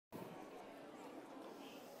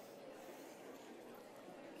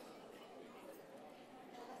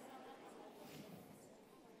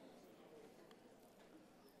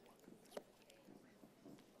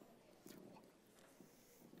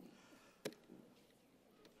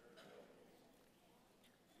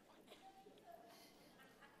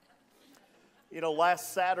You know,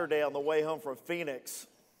 last Saturday on the way home from Phoenix,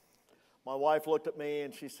 my wife looked at me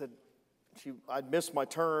and she said, I'd missed my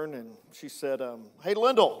turn, and she said, hey,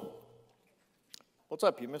 Lendell, what's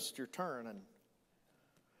up? You missed your turn.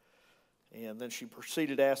 And then she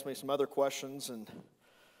proceeded to ask me some other questions,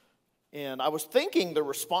 and I was thinking the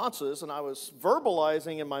responses, and I was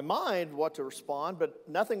verbalizing in my mind what to respond, but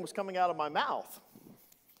nothing was coming out of my mouth.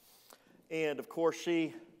 And, of course,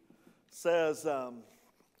 she says,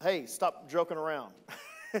 hey, stop joking around.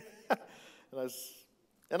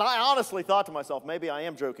 And I honestly thought to myself, maybe I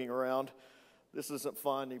am joking around. This isn't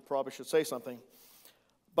fun. You probably should say something.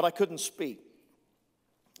 But I couldn't speak.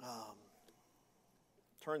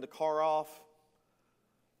 Turned the car off.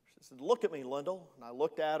 She said, look at me, Lendell. And I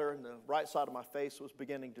looked at her, and the right side of my face was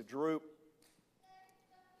beginning to droop.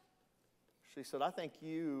 She said, I think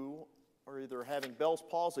you are either having Bell's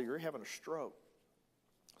palsy or you're having a stroke.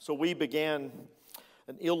 So we began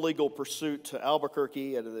an illegal pursuit to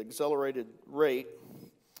Albuquerque at an accelerated rate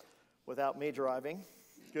without me driving.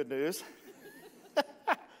 Good news.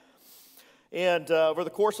 And over the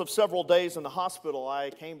course of several days in the hospital, I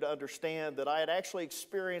came to understand that I had actually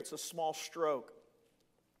experienced a small stroke.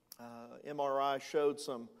 MRI showed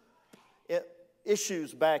some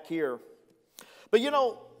issues back here. But you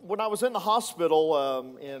know, when I was in the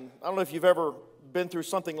hospital, and I don't know if you've ever been through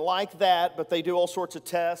something like that, but they do all sorts of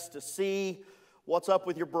tests to see what's up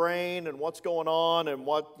with your brain and what's going on and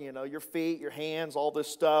what, you know, your feet, your hands, all this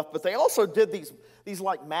stuff. But they also did these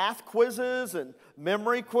like math quizzes and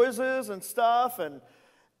memory quizzes and stuff, and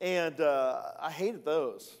I hated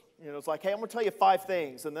those. You know, it's like, hey, I'm going to tell you 5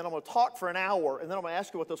 things, and then I'm going to talk for an hour, and then I'm going to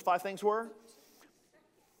ask you what those 5 things were.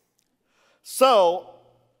 So,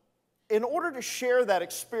 in order to share that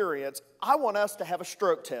experience, I want us to have a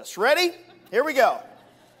stroke test. Ready? Here we go.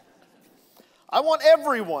 I want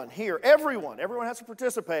everyone here, everyone has to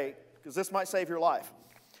participate, because this might save your life.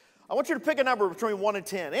 I want you to pick a number between 1 and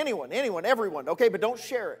 10. Anyone, everyone. Okay, but don't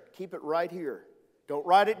share it. Keep it right here. Don't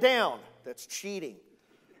write it down. That's cheating.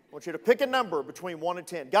 I want you to pick a number between 1 and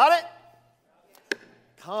 10. Got it?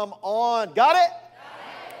 Come on. Got it?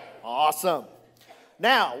 Awesome.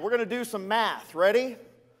 Now, we're going to do some math. Ready?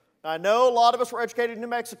 I know a lot of us were educated in New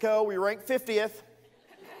Mexico. We ranked 50th.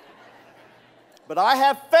 But I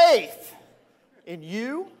have faith in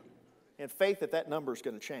you and faith that that number is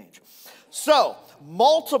going to change. So,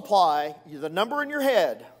 multiply the number in your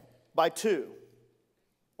head by 2.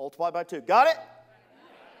 Multiply by 2. Got it?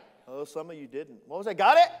 Oh, some of you didn't. What was that?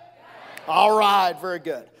 Got it? All right, very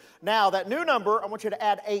good. Now, that new number, I want you to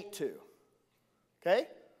add 8 to. Okay?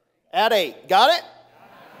 Add 8. Got it?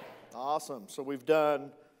 Awesome. So we've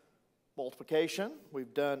done multiplication.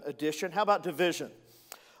 We've done addition. How about division?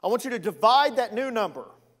 I want you to divide that new number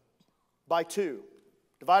by 2.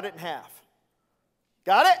 Divide it in half.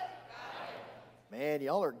 Got it? Man,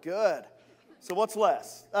 y'all are good. So what's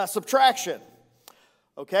less? Subtraction.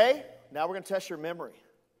 Okay? Now we're going to test your memory.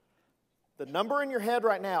 The number in your head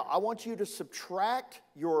right now, I want you to subtract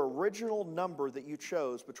your original number that you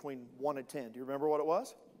chose between 1 and 10. Do you remember what it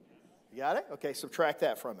was? You got it? Okay, subtract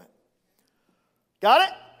that from it. Got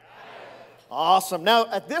it? Awesome. Now,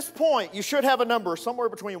 at this point, you should have a number somewhere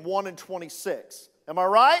between 1 and 26. Am I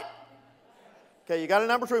right? Okay, you got a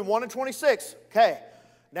number between 1 and 26. Okay,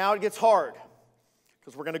 now it gets hard,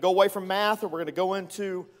 because we're going to go away from math and we're going to go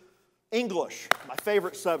into English, my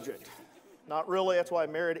favorite subject. Not really, that's why I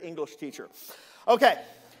married an English teacher. Okay,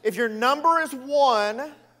 if your number is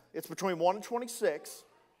 1, it's between 1 and 26,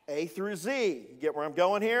 A through Z. You get where I'm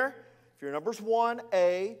going here? If your number's 1,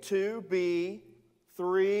 A, 2, B,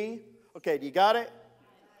 3. Okay, do you got it?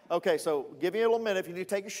 Okay, so give me a little minute. If you need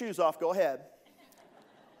to take your shoes off, go ahead.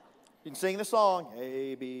 You can sing the song.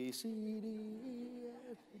 A, B, C, D, E,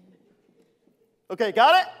 F, G. Okay,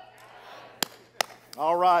 got it?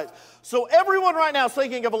 All right. So everyone right now is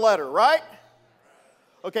thinking of a letter, right?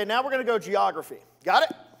 Okay, now we're going to go geography. Got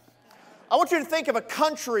it? I want you to think of a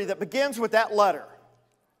country that begins with that letter.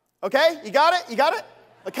 Okay? You got it? You got it?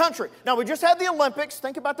 A country. Now, we just had the Olympics.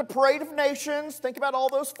 Think about the Parade of Nations. Think about all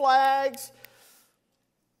those flags.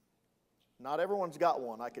 Not everyone's got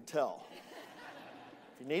one, I could tell.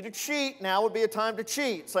 If you need to cheat, now would be a time to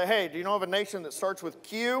cheat. Say, hey, do you know of a nation that starts with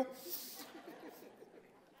Q?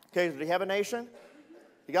 Okay, do you have a nation?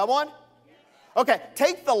 You got one? Okay,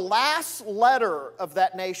 take the last letter of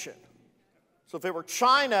that nation. So if it were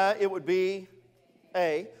China, it would be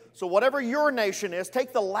A. So whatever your nation is,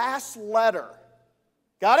 take the last letter.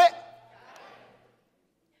 Got it?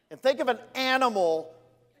 And think of an animal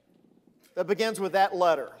that begins with that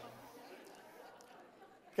letter.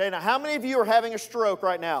 Okay, now how many of you are having a stroke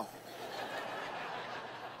right now?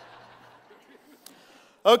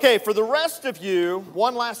 Okay, for the rest of you,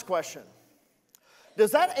 one last question.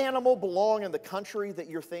 Does that animal belong in the country that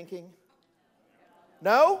you're thinking?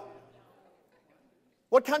 No?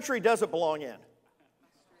 What country does it belong in?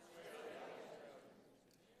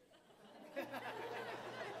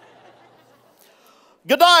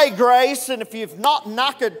 Good day, Grace, and if you've not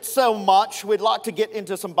knackered so much, we'd like to get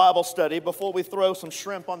into some Bible study before we throw some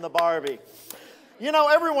shrimp on the barbie. You know,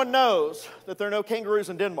 everyone knows that there are no kangaroos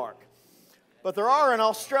in Denmark, but there are in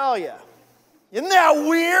Australia. Isn't that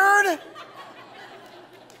weird?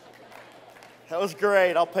 That was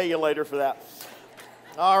great. I'll pay you later for that.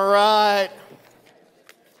 All right.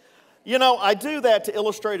 You know, I do that to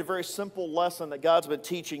illustrate a very simple lesson that God's been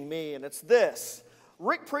teaching me, and it's this.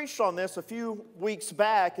 Rick preached on this a few weeks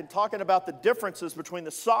back and talking about the differences between the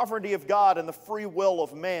sovereignty of God and the free will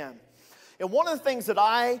of man. And one of the things that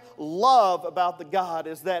I love about the God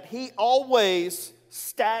is that He always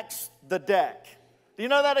stacks the deck. Do you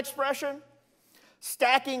know that expression?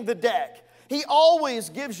 Stacking the deck. He always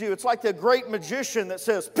gives you, it's like the great magician that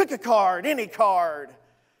says, pick a card, any card.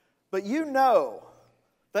 But you know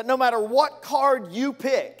that no matter what card you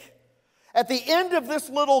pick, at the end of this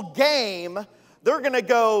little game, they're going to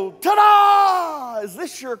go, ta-da! Is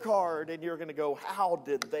this your card? And you're going to go, how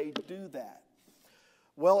did they do that?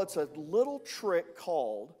 Well, it's a little trick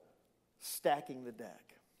called stacking the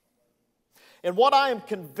deck. And what I am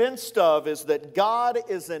convinced of is that God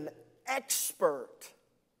is an expert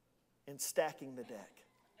in stacking the deck.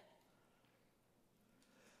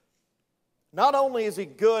 Not only is He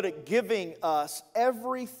good at giving us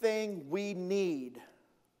everything we need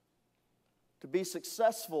to be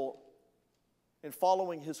successful in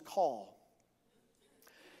following His call,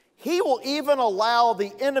 He will even allow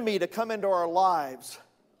the enemy to come into our lives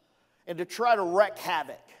and to try to wreak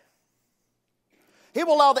havoc. He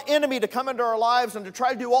will allow the enemy to come into our lives and to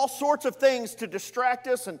try to do all sorts of things to distract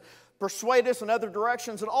us and persuade us in other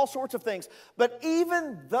directions and all sorts of things. But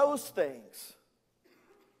even those things,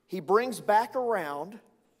 He brings back around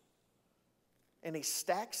and He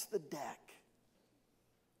stacks the deck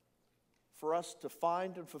for us to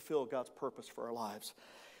find and fulfill God's purpose for our lives.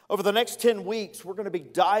 Over the next 10 weeks, we're going to be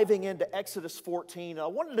diving into Exodus 14. I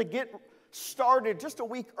wanted to get started just a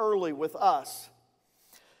week early with us.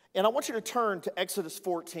 And I want you to turn to Exodus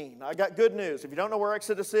 14. I got good news. If you don't know where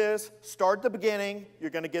Exodus is, start at the beginning. You're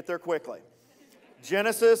going to get there quickly.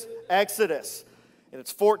 Genesis, Exodus. And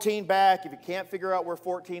it's 14 back. If you can't figure out where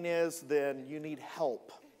 14 is, then you need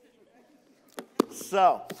help.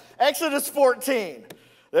 So, Exodus 14.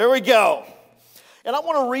 There we go. And I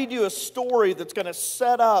want to read you a story that's going to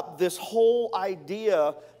set up this whole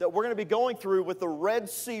idea that we're going to be going through with the Red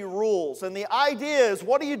Sea rules. And the idea is,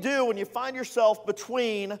 what do you do when you find yourself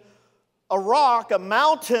between a rock, a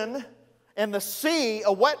mountain, and the sea,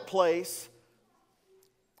 a wet place,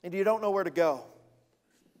 and you don't know where to go?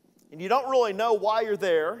 And you don't really know why you're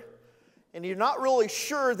there, and you're not really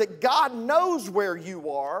sure that God knows where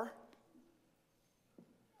you are,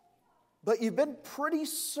 but you've been pretty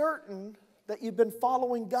certain that you've been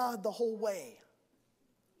following God the whole way.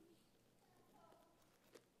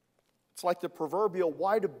 It's like the proverbial,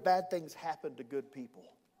 why do bad things happen to good people?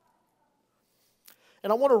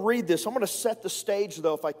 And I want to read this. I'm going to set the stage,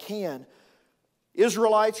 though, if I can.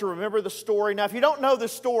 Israelites, you remember the story. Now, if you don't know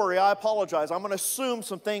this story, I apologize. I'm going to assume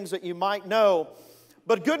some things that you might know.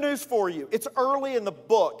 But good news for you. It's early in the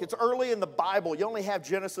book. It's early in the Bible. You only have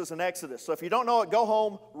Genesis and Exodus. So if you don't know it, go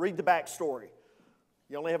home, read the backstory.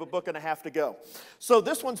 You only have a book and a half to go. So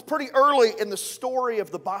this one's pretty early in the story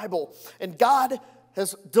of the Bible. And God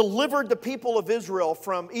has delivered the people of Israel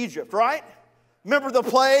from Egypt, right? Remember the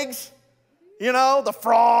plagues? You know, the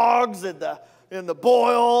frogs and the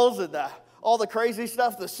boils and all the crazy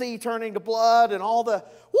stuff, the sea turning to blood and all the,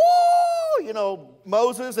 woo, you know,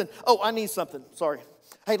 Moses. And, oh, I need something. Sorry.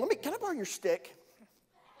 Hey, can I borrow your stick?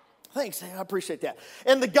 Thanks, I appreciate that.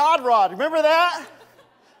 And the God rod, remember that?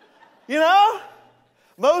 You know?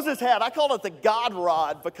 Moses had, I called it the God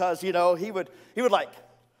rod because, you know, he would like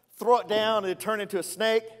throw it down and it'd turn into a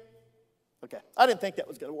snake. Okay, I didn't think that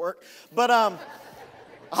was going to work. But I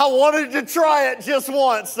wanted to try it just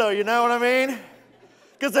once, so you know what I mean?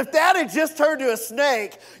 Because if that had just turned to a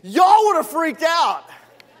snake, y'all would have freaked out.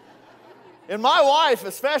 And my wife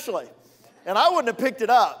especially. And I wouldn't have picked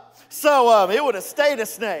it up. So it would have stayed a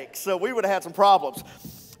snake. So we would have had some problems.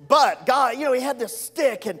 But God, you know, He had this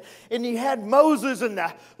stick and He had Moses and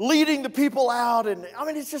leading the people out. And I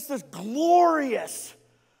mean, it's just this glorious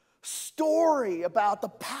story about the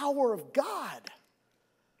power of God.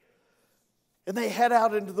 And they head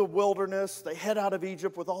out into the wilderness. They head out of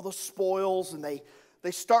Egypt with all the spoils. And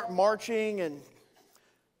they start marching.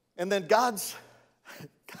 And then God's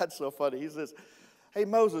God's so funny. He says, hey,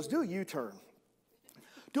 Moses, do a U-turn.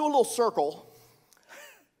 Do a little circle.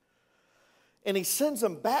 And he sends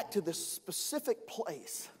them back to this specific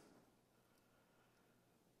place.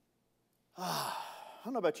 I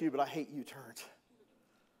don't know about you, but I hate U-turns.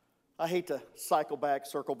 I hate to cycle back,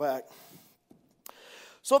 circle back.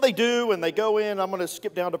 So they do, and they go in. I'm going to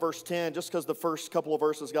skip down to verse 10 just because the first couple of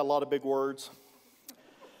verses got a lot of big words.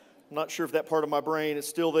 I'm not sure if that part of my brain is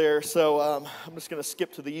still there, so I'm just going to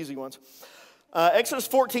skip to the easy ones. Exodus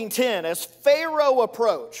 14:10, as Pharaoh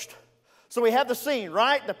approached. So we have the scene,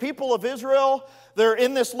 right? The people of Israel, they're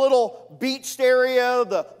in this little beached area,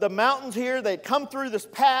 the mountains here. They'd come through this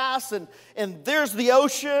pass, and there's the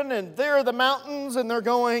ocean, and there are the mountains, and they're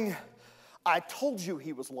going, I told you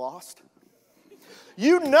he was lost.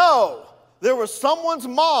 You know there was someone's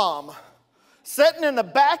mom sitting in the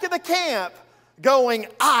back of the camp going,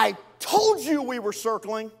 I told you we were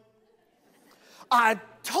circling. I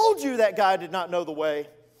told you that guy did not know the way.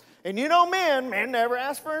 And you know men never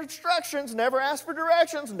ask for instructions, never ask for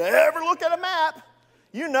directions, never look at a map.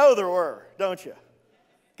 You know there were, don't you?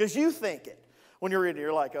 Because you think it. When you're reading,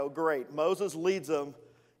 you're like, oh great, Moses leads them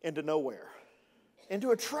into nowhere,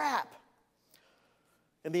 into a trap.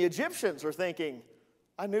 And the Egyptians are thinking,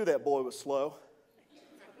 I knew that boy was slow.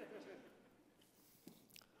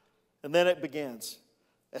 And then it begins.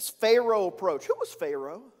 As Pharaoh approached. Who was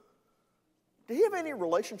Pharaoh? Did he have any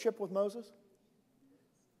relationship with Moses?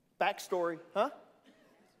 Backstory, huh?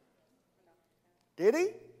 Did he?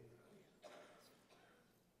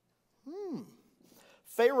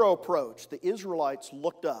 Pharaoh approached. The Israelites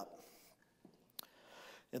looked up.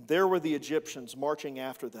 And there were the Egyptians marching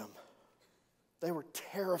after them. They were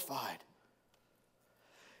terrified.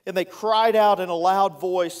 And they cried out in a loud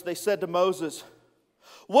voice. They said to Moses,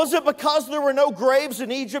 was it because there were no graves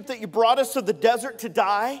in Egypt that you brought us to the desert to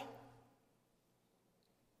die?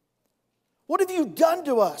 What have you done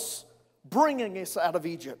to us, bringing us out of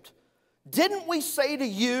Egypt? Didn't we say to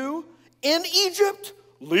you in Egypt,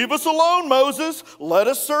 leave us alone, Moses, let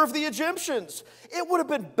us serve the Egyptians? It would have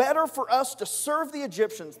been better for us to serve the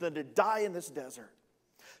Egyptians than to die in this desert.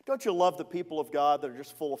 Don't you love the people of God that are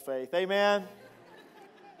just full of faith? Amen?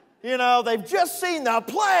 You know, they've just seen the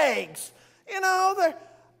plagues. You know,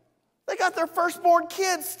 they got their firstborn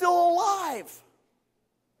kids still alive.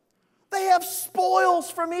 They have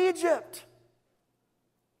spoils from Egypt.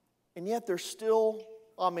 And yet they're still,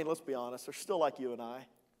 let's be honest, they're still like you and I.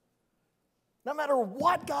 No matter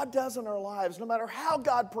what God does in our lives, no matter how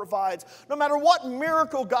God provides, no matter what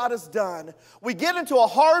miracle God has done, we get into a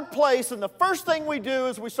hard place, and the first thing we do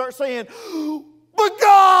is we start saying, but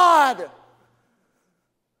God!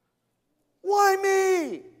 Why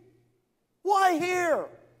me? Why here?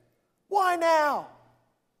 Why now?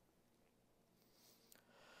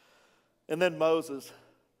 And then Moses,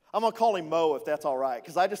 I'm going to call him Mo if that's all right,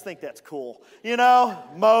 because I just think that's cool. You know,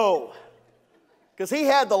 Mo. Because he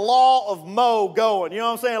had the law of Mo going. You know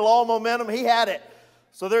what I'm saying? Law of momentum, he had it.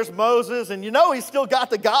 So there's Moses, and you know he's still got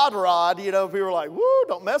the God rod. You know, people are like, woo,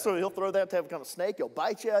 don't mess with him. He'll throw that to have become a snake. He'll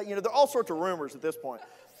bite you. You know, there are all sorts of rumors at this point.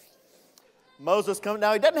 Moses comes.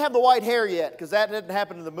 Now, he doesn't have the white hair yet, because that didn't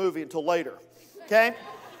happen in the movie until later. Okay?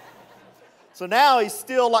 So now he's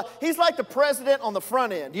like the president on the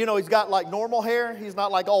front end. You know, he's got like normal hair. He's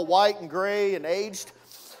not like all white and gray and aged.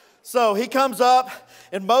 So he comes up,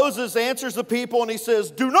 and Moses answers the people, and he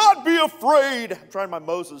says, do not be afraid. I'm trying my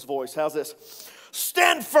Moses voice. How's this?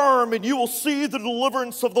 Stand firm, and you will see the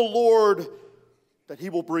deliverance of the Lord that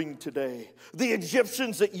he will bring today. The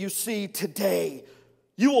Egyptians that you see today,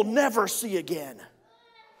 you will never see again.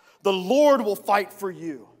 The Lord will fight for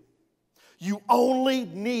you. You only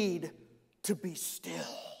need to be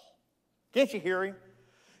still. Can't you hear him?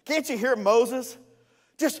 Can't you hear Moses?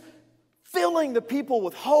 Just filling the people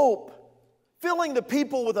with hope, filling the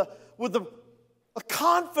people with a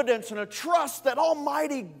confidence and a trust that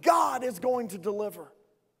Almighty God is going to deliver.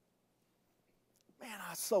 Man,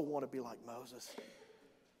 I so want to be like Moses.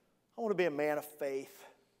 I want to be a man of faith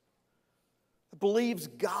that believes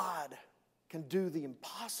God can do the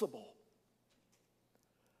impossible.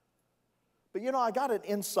 But you know, I got an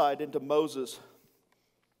insight into Moses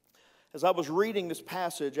as I was reading this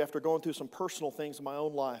passage after going through some personal things in my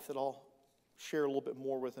own life that I'll share a little bit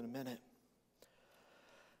more with in a minute.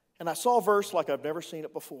 And I saw a verse like I've never seen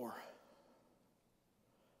it before.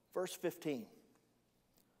 Verse 15.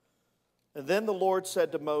 And then the Lord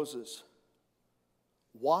said to Moses,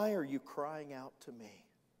 why are you crying out to me?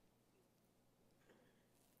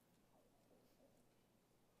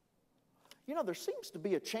 You know, there seems to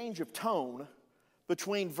be a change of tone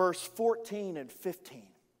between verse 14 and 15.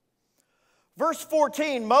 Verse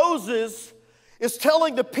 14, Moses is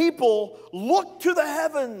telling the people, look to the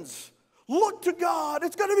heavens. Look to God.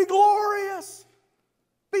 It's going to be glorious.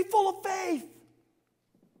 Be full of faith.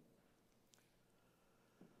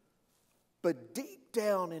 But deep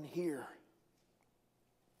down in here,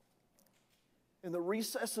 in the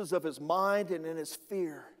recesses of his mind and in his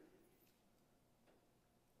fear,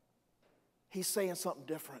 he's saying something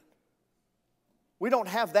different. We don't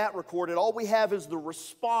have that recorded. All we have is the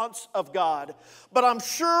response of God. But I'm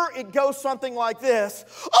sure it goes something like this.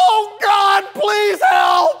 Oh God, please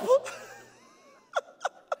help!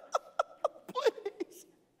 Please.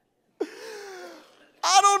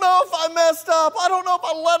 I don't know if I messed up. I don't know if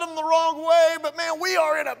I led him the wrong way, but man, we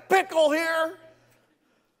are in a pickle here.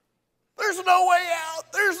 There's no way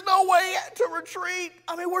out. There's no way to retreat.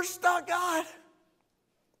 I mean, we're stuck, God.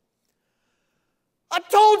 I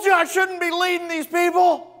told you I shouldn't be leading these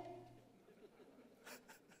people.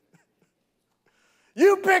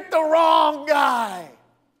 You picked the wrong guy.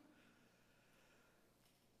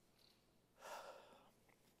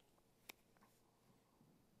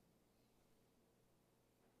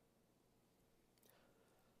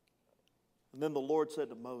 And then the Lord said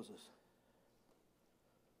to Moses,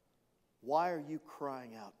 why are you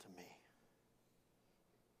crying out to me?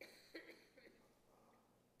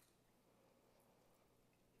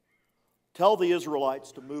 Tell the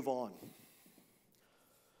Israelites to move on.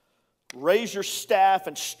 Raise your staff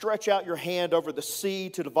and stretch out your hand over the sea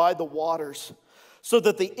to divide the waters, so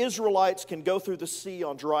that the Israelites can go through the sea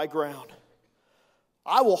on dry ground.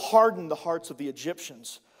 I will harden the hearts of the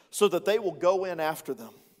Egyptians, so that they will go in after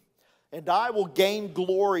them. And I will gain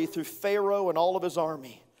glory through Pharaoh and all of his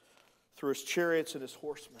army, through his chariots and his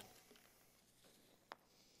horsemen.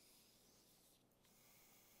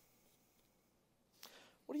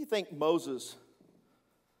 What do you think Moses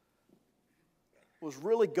was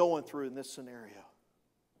really going through in this scenario?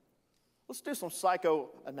 Let's do some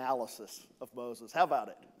psychoanalysis of Moses. How about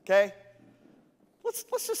it? Okay? Let's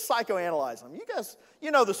just psychoanalyze him. You guys,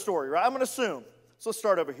 you know the story, right? I'm going to assume. So let's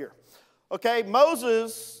start over here. Okay,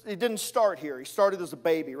 Moses, he didn't start here. He started as a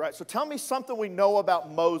baby, right? So tell me something we know about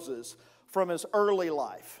Moses from his early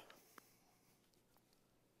life.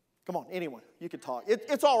 Come on, anyone. You can talk.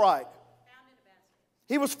 It's all right.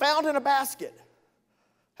 He was found in a basket.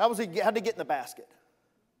 How'd he get in the basket?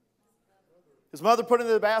 His mother put him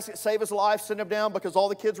in the basket, save his life, send him down because all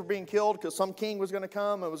the kids were being killed because some king was going to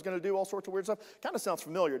come and was going to do all sorts of weird stuff. Kind of sounds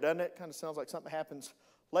familiar, doesn't it? Kind of sounds like something happens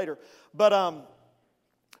later. But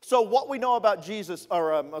so what we know about Jesus,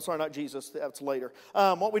 or sorry, not Jesus, that's later.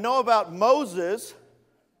 What we know about Moses,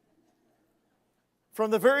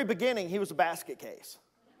 from the very beginning, he was a basket case.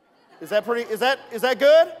 Is that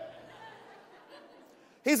good?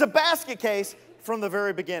 He's a basket case from the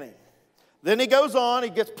very beginning. Then he goes on, he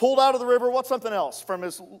gets pulled out of the river. What's something else from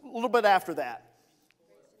his little bit after that?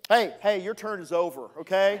 Hey, your turn is over,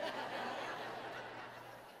 okay?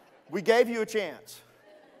 We gave you a chance.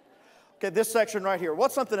 Okay, this section right here.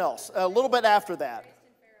 What's something else? A little bit after that.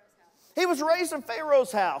 He was raised in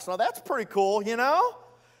Pharaoh's house. Now that's pretty cool, you know?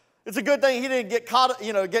 It's a good thing he didn't get caught,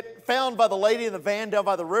 get found by the lady in the van down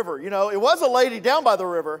by the river. You know, it was a lady down by the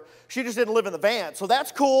river. She just didn't live in the van. So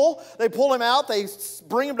that's cool. They pull him out. They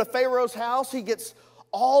bring him to Pharaoh's house. He gets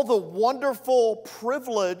all the wonderful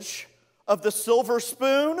privilege of the silver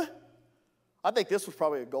spoon. I think this was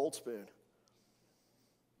probably a gold spoon.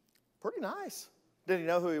 Pretty nice. Did he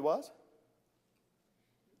know who he was?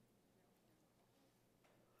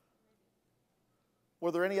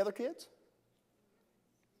 Were there any other kids?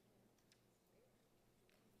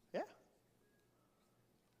 Yeah.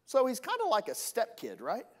 So he's kind of like a stepkid,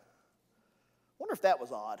 right? Wonder if that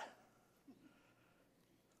was odd.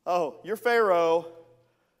 Oh, you're Pharaoh.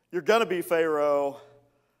 You're going to be Pharaoh.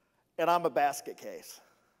 And I'm a basket case.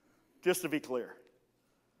 Just to be clear.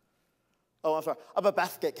 Oh, I'm sorry. I'm a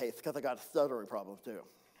basket case because I got a stuttering problem too.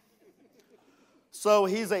 So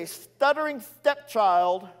he's a stuttering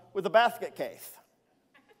stepchild with a basket case.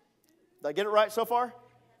 Did I get it right so far?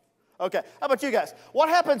 Okay. How about you guys? What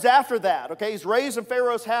happens after that? Okay, he's raised in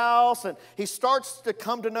Pharaoh's house and he starts to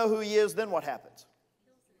come to know who he is. Then what happens?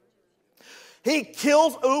 He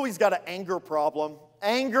kills. Ooh, he's got an anger problem.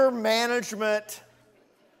 Anger management.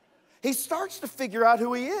 He starts to figure out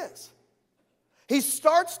who he is. He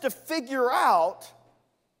starts to figure out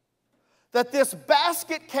that this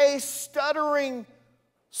basket case, stuttering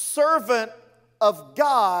servant of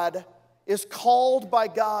God is called by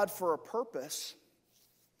God for a purpose.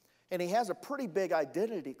 And he has a pretty big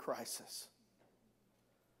identity crisis.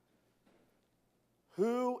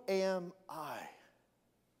 Who am I?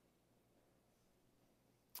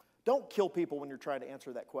 Don't kill people when you're trying to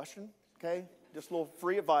answer that question, okay? Just a little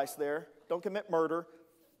free advice there. Don't commit murder.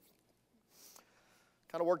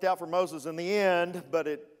 Kind of worked out for Moses in the end, but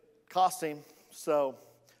it cost him. So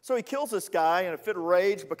he kills this guy in a fit of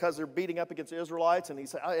rage because they're beating up against the Israelites.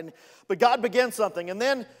 But God begins something. And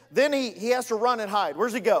then he has to run and hide.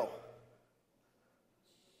 Where's he go?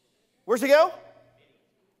 Where's he go?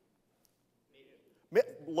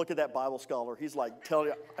 Look at that Bible scholar. He's like, telling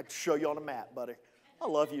you, I can show you on a map, buddy. I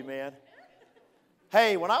love you, man.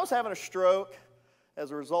 Hey, when I was having a stroke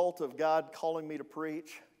as a result of God calling me to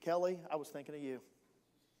preach, Kelly, I was thinking of you.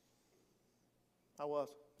 I was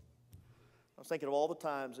thinking of all the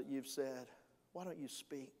times that you've said, why don't you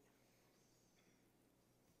speak?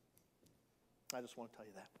 I just want to tell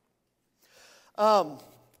you that.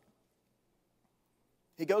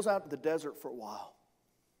 He goes out to the desert for a while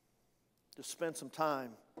to spend some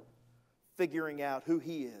time figuring out who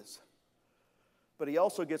he is. But he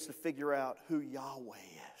also gets to figure out who Yahweh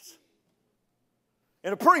is.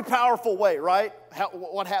 In a pretty powerful way, right?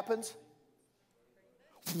 What happens?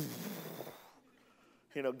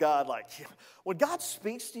 You know, God, like, when God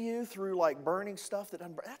speaks to you through like burning stuff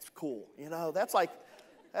that's cool. You know, I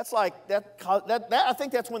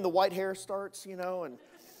think that's when the white hair starts, you know, and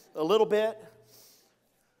a little bit.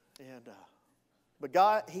 But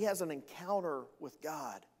God, he has an encounter with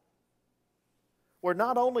God where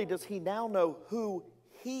not only does he now know who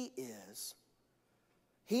he is,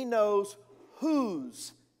 he knows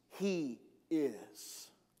whose he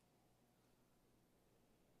is.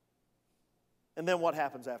 And then what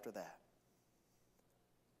happens after that?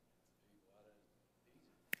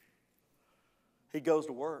 He goes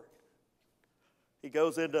to work. He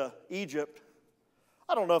goes into Egypt.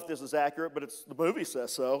 I don't know if this is accurate, but the movie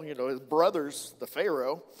says so. You know, his brother's the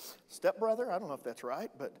Pharaoh. Stepbrother? I don't know if that's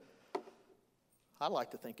right, but I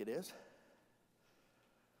like to think it is.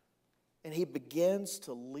 And he begins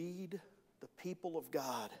to lead the people of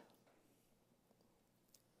God.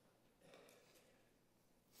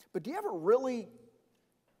 But do you ever really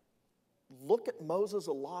look at Moses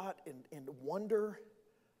a lot and wonder,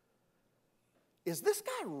 is this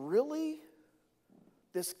guy really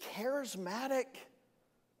this charismatic,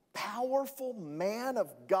 powerful man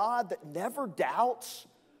of God that never doubts,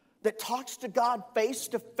 that talks to God face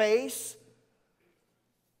to face,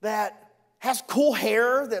 that has cool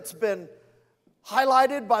hair that's been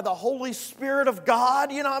highlighted by the Holy Spirit of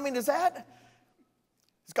God? You know, I mean, he's got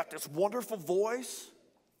this wonderful voice.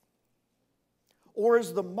 Or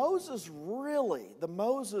is the Moses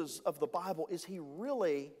of the Bible, is he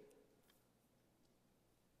really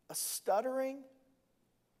a stuttering,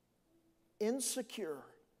 insecure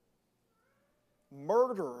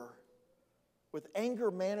murderer with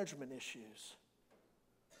anger management issues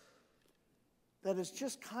that has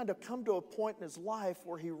just kind of come to a point in his life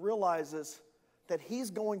where he realizes that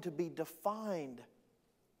he's going to be defined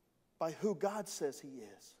by who God says he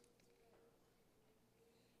is,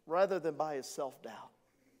 rather than by his self-doubt?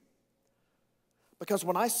 Because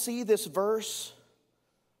when I see this verse,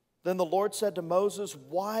 then the Lord said to Moses,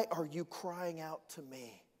 why are you crying out to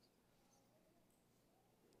me?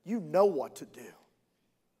 You know what to do.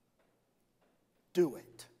 Do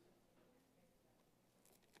it.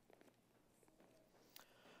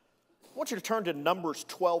 I want you to turn to Numbers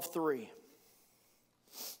 12:3.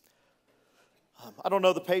 I don't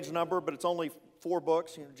know the page number, but it's only 4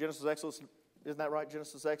 books. You know, Genesis, Exodus, isn't that right?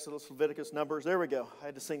 Genesis, Exodus, Leviticus, Numbers. There we go. I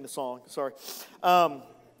had to sing the song. Sorry.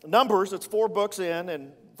 Numbers, it's 4 books in,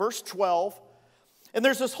 and verse 12. And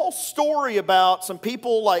there's this whole story about some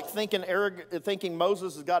people like thinking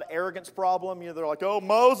Moses has got an arrogance problem. You know, they're like, oh,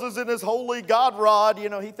 Moses and his holy God rod, you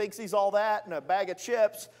know, he thinks he's all that and a bag of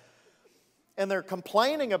chips. And they're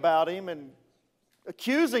complaining about him and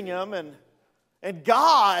accusing him. And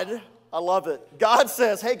God, I love it, God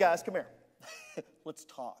says, hey guys, come here. Let's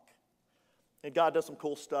talk. And God does some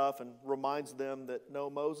cool stuff and reminds them that no,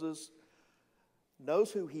 Moses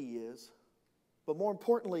knows who he is. But more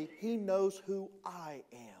importantly, he knows who I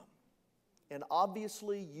am. And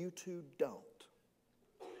obviously, you two don't.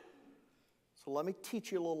 So let me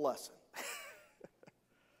teach you a little lesson.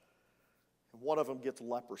 And one of them gets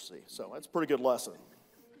leprosy. So that's a pretty good lesson.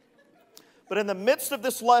 But in the midst of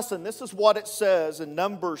this lesson, this is what it says in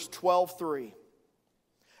Numbers 12:3.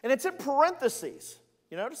 And it's in parentheses.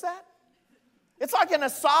 You notice that? It's like an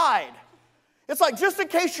aside. It's like, just in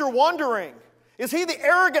case you're wondering, is he the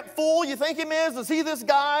arrogant fool you think him is? Is he this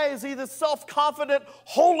guy? Is he this self-confident,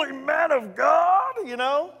 holy man of God? You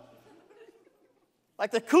know? Like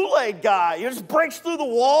the Kool-Aid guy. He just breaks through the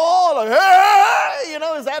wall. Like, hey! You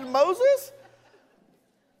know, is that Moses?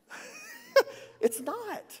 It's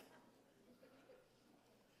not.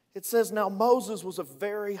 It says, now Moses was a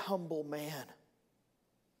very humble man.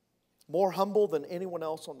 more humble than anyone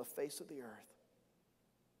else on the face of the earth.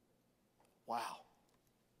 Wow.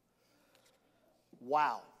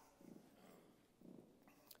 Wow.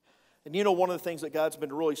 And you know, one of the things that God's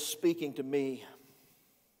been really speaking to me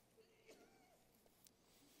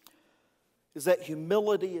is that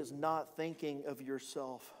humility is not thinking of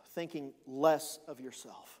yourself, thinking less of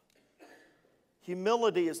yourself.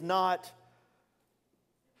 Humility is not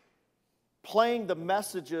playing the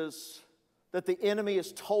messages that the enemy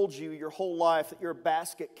has told you your whole life, that you're a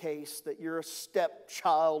basket case, that you're a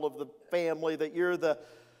stepchild of the family, that you're the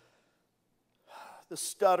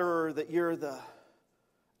stutterer, that you're the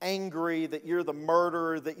angry, that you're the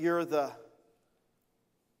murderer, that you're the...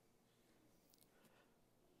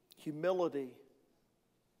 Humility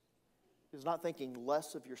is not thinking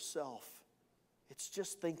less of yourself. It's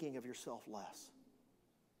just thinking of yourself less.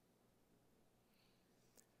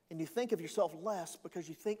 And you think of yourself less because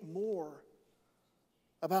you think more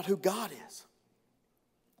about who God is.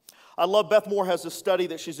 I love Beth Moore has this study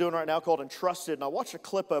that she's doing right now called Entrusted, and I watched a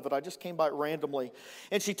clip of it. I just came by it randomly.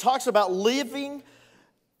 And she talks about living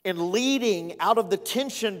and leading out of the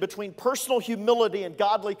tension between personal humility and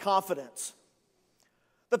godly confidence.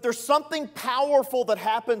 That there's something powerful that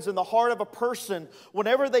happens in the heart of a person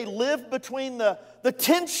whenever they live between the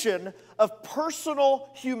tension of personal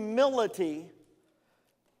humility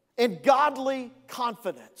and godly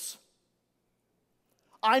confidence.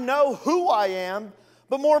 I know who I am,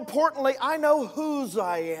 but more importantly, I know whose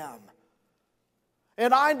I am.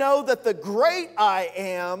 And I know that the great I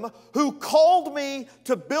am, who called me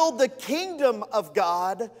to build the kingdom of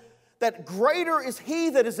God, that greater is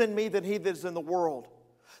He that is in me than he that is in the world.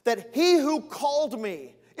 That He who called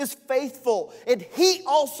me is faithful, and He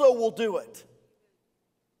also will do it.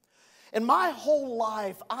 In my whole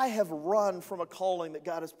life, I have run from a calling that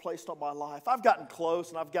God has placed on my life. I've gotten close,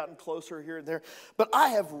 and I've gotten closer here and there, but I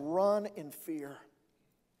have run in fear.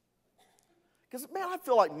 Because, man, I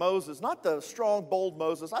feel like Moses, not the strong, bold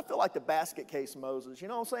Moses. I feel like the basket case Moses. You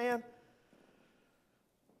know what I'm saying?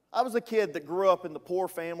 I was a kid that grew up in the poor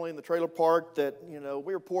family in the trailer park that, you know,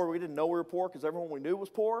 we were poor. We didn't know we were poor because everyone we knew was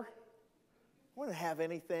poor. We didn't have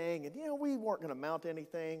anything, and, you know, we weren't going to amount to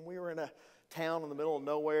anything. We were in a town in the middle of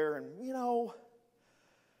nowhere, and, you know,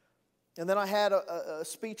 and then I had a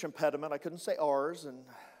speech impediment. I couldn't say R's, and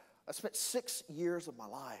I spent 6 years of my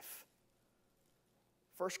life,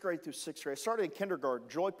 first grade through sixth grade. I started in kindergarten,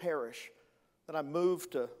 Joy Parish. Then I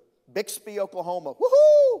moved to Bixby, Oklahoma.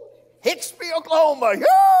 Woohoo! Hixby, Oklahoma. Yoo!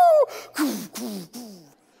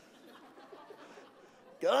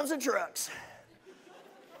 Guns and trucks.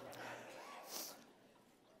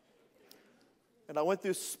 And I went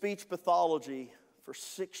through speech pathology for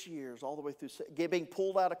 6 years, all the way through, being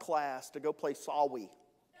pulled out of class to go play Sawi.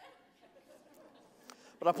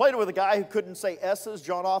 But I played it with a guy who couldn't say S's,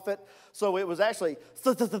 John Offit, so it was actually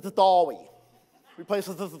Thawi. We played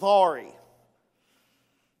Thari.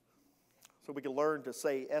 So we could learn to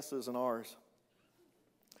say S's and R's.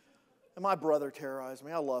 And my brother terrorized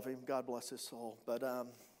me. I love him. God bless his soul. But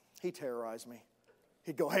he terrorized me.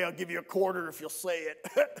 He'd go, hey, I'll give you a quarter if you'll say it.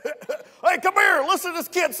 Hey, come here. Listen to this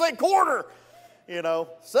kid say quarter. You know,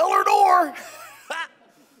 cellar door.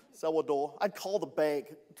 Cellar door. I'd call the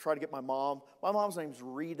bank, try to get my mom. My mom's name's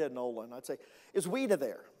Rita Nolan. I'd say, is Weta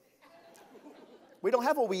there? We don't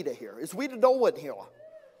have a Weta here. Is Weta Nolan here?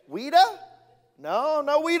 Weta? No,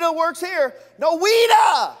 Weta works here. No,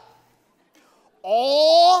 Weta!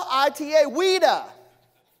 O-I-T-A, Weta.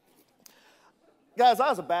 Guys, I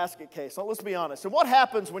was a basket case, so let's be honest. And what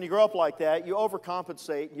happens when you grow up like that? You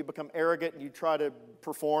overcompensate, and you become arrogant, and you try to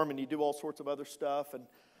perform, and you do all sorts of other stuff. And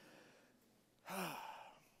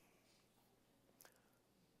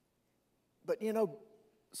but you know,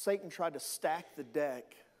 Satan tried to stack the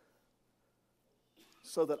deck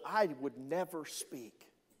so that I would never speak.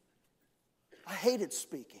 I hated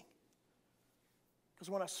speaking. Because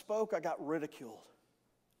when I spoke, I got ridiculed.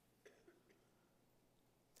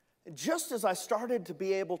 And just as I started to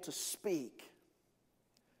be able to speak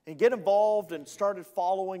and get involved and started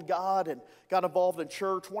following God and got involved in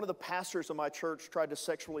church, one of the pastors of my church tried to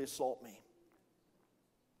sexually assault me.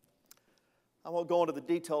 I won't go into the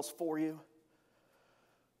details for you,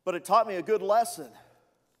 but it taught me a good lesson.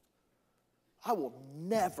 I will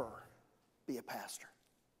never be a pastor.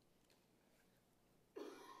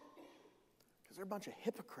 Because they're a bunch of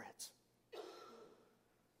hypocrites.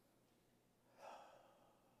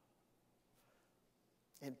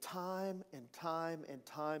 And time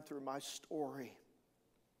through my story,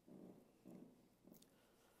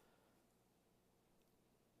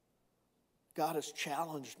 God has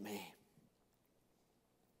challenged me.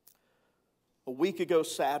 A week ago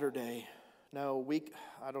Saturday,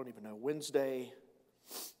 I don't even know, Wednesday,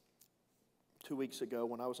 2 weeks ago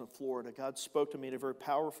when I was in Florida, God spoke to me in a very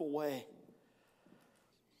powerful way.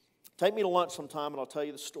 Take me to lunch sometime and I'll tell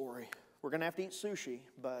you the story. We're going to have to eat sushi,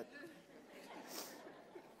 but...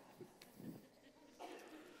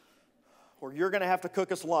 or you're going to have to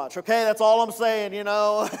cook us lunch. Okay, that's all I'm saying, you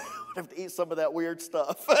know. I have to eat some of that weird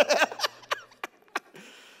stuff.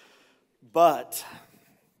 But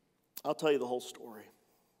I'll tell you the whole story.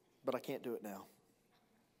 But I can't do it now.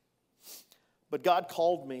 But God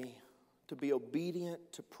called me to be obedient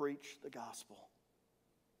to preach the gospel.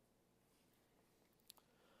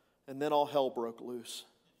 And then all hell broke loose.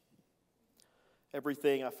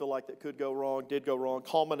 Everything I feel like that could go wrong did go wrong,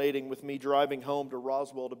 culminating with me driving home to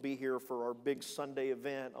Roswell to be here for our big Sunday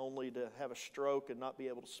event, only to have a stroke and not be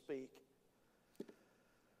able to speak.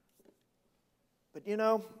 But you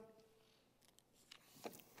know,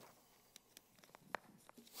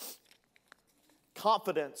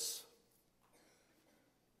 confidence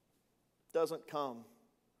doesn't come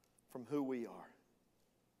from who we are.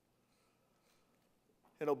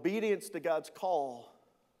 And obedience to God's call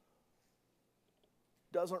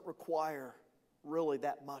doesn't require really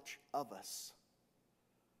that much of us.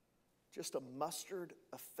 Just a mustard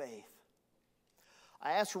of faith.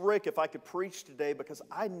 I asked Rick if I could preach today because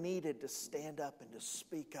I needed to stand up and to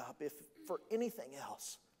speak up, if for anything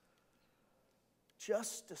else.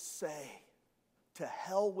 Just to say, to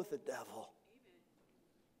hell with the devil.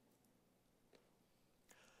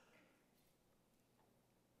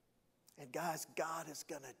 And guys, God is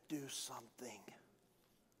going to do something.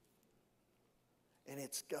 And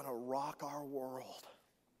it's going to rock our world.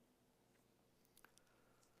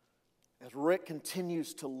 As Rick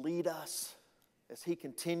continues to lead us, as he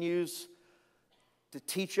continues to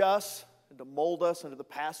teach us and to mold us into the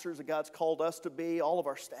pastors that God's called us to be, all of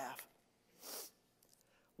our staff,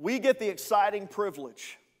 we get the exciting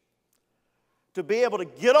privilege to be able to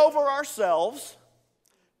get over ourselves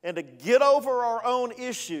and to get over our own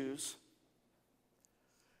issues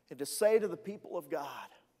and to say to the people of God,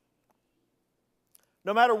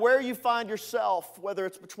 no matter where you find yourself, whether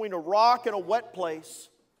it's between a rock and a wet place,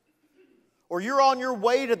 or you're on your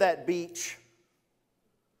way to that beach,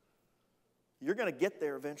 you're going to get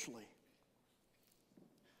there eventually.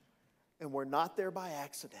 And we're not there by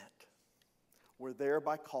accident. We're there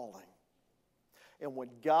by calling. And when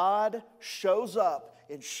God shows up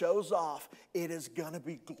and shows off, it is going to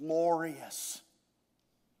be glorious.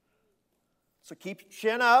 So keep your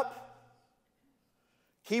chin up.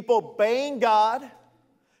 Keep obeying God.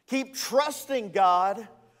 Keep trusting God,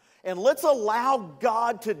 and let's allow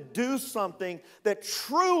God to do something that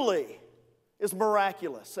truly is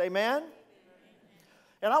miraculous. Amen?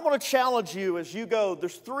 And I want to challenge you as you go.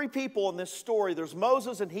 There's 3 people in this story. There's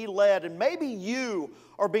Moses, and he led, and maybe you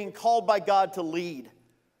are being called by God to lead.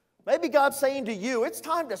 Maybe God's saying to you, it's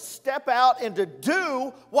time to step out and to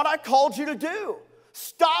do what I called you to do.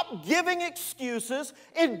 Stop giving excuses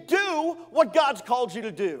and do what God's called you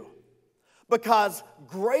to do. Because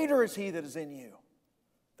greater is He that is in you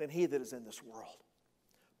than he that is in this world.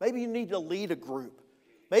 Maybe you need to lead a group.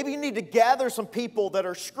 Maybe you need to gather some people that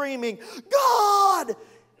are screaming, God!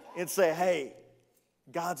 And say, hey,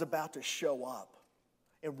 God's about to show up.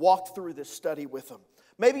 And walk through this study with them.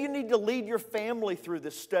 Maybe you need to lead your family through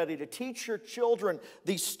this study, to teach your children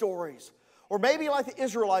these stories. Or maybe like the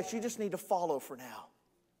Israelites, you just need to follow for now.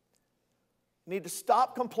 You need to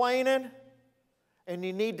stop complaining. And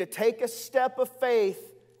you need to take a step of faith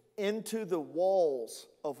into the walls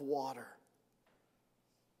of water.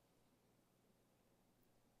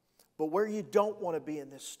 But where you don't want to be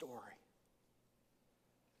in this story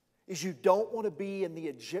is you don't want to be in the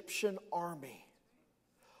Egyptian army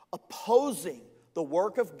opposing the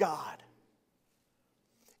work of God.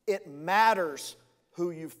 It matters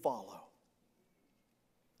who you follow.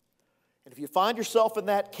 And if you find yourself in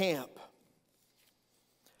that camp,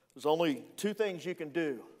 there's only 2 things you can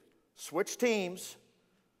do. Switch teams.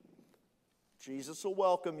 Jesus will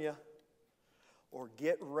welcome you. Or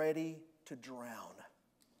get ready to drown.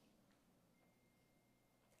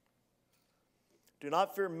 Do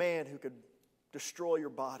not fear man who could destroy your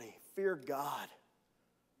body. Fear God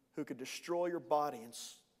who could destroy your body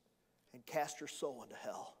and cast your soul into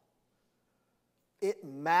hell. It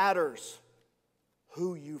matters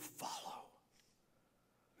who you follow.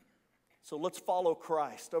 So let's follow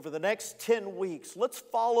Christ. Over the next 10 weeks, let's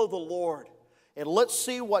follow the Lord. And let's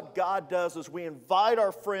see what God does as we invite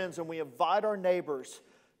our friends and we invite our neighbors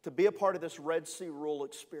to be a part of this Red Sea Rule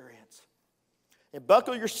experience. And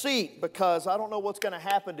buckle your seat, because I don't know what's going to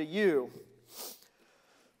happen to you,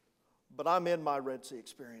 but I'm in my Red Sea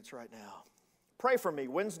experience right now. pray for me.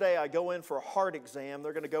 Wednesday, I go in for a heart exam.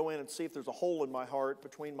 They're going to go in and see if there's a hole in my heart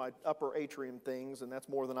between my upper atrium things, and that's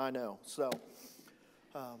more than I know. So,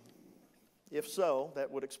 if so, that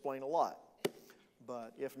would explain a lot.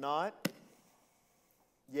 But if not,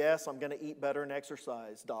 yes, I'm going to eat better and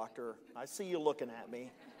exercise, doctor. I see you looking at me.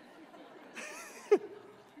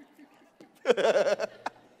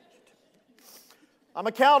 I'm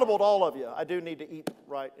accountable to all of you. I do need to eat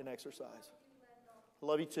right and exercise. I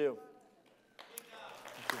love you too.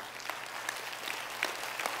 Thank you.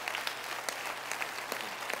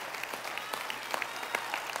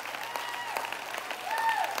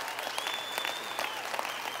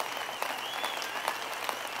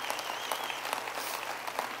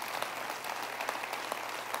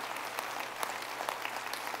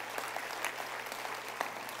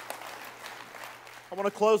 I want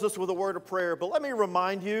to close this with a word of prayer, but let me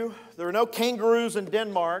remind you, there are no kangaroos in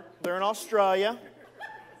Denmark. They're in Australia.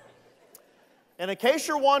 And in case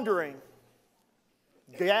you're wondering,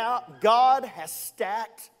 God has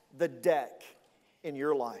stacked the deck in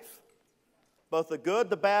your life, both the good,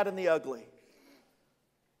 the bad, and the ugly.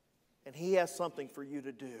 And He has something for you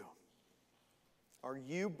to do. Are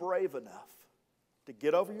you brave enough to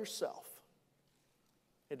get over yourself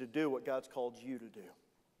and to do what God's called you to do?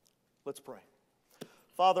 Let's pray.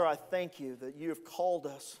 Father, I thank you that you have called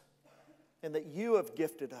us and that you have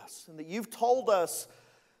gifted us and that you've told us,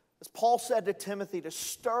 as Paul said to Timothy, to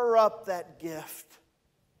stir up that gift.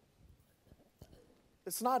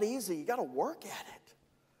 It's not easy. You got to work at it.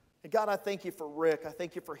 And God, I thank you for Rick. I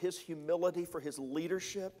thank you for his humility, for his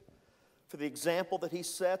leadership, for the example that he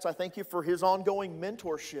sets. I thank you for his ongoing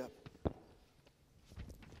mentorship.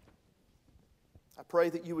 I pray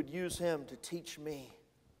that you would use him to teach me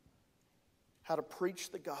how to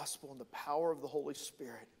preach the gospel in the power of the Holy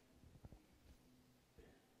Spirit.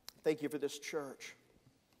 Thank you for this church.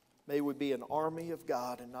 May we be an army of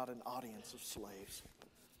God and not an audience of slaves.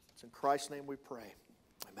 It's in Christ's name we pray.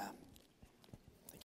 Amen.